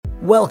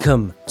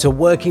Welcome to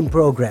Work in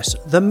Progress,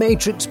 the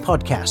Matrix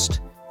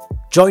podcast.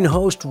 Join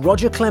host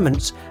Roger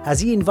Clements as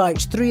he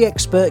invites three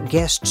expert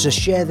guests to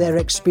share their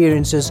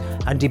experiences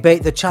and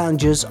debate the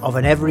challenges of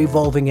an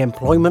ever-evolving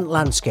employment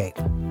landscape.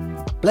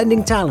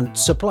 Blending talent,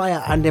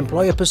 supplier and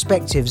employer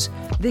perspectives,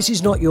 this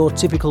is not your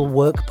typical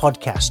work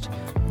podcast.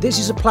 This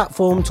is a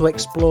platform to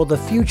explore the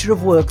future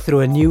of work through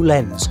a new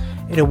lens,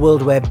 in a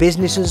world where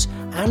businesses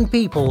and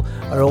people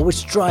are always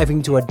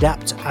striving to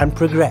adapt and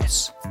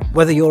progress.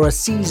 Whether you're a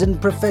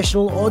seasoned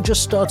professional or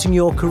just starting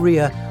your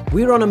career,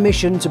 we're on a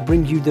mission to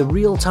bring you the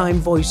real-time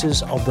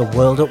voices of the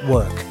world at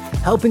work,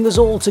 helping us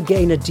all to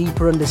gain a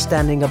deeper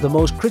understanding of the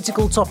most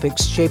critical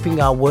topics shaping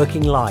our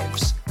working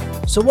lives.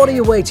 So what are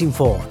you waiting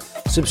for?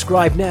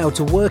 Subscribe now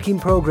to Work in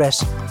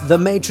Progress, the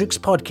Matrix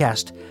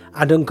podcast,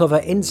 and uncover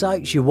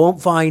insights you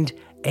won't find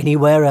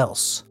anywhere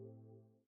else.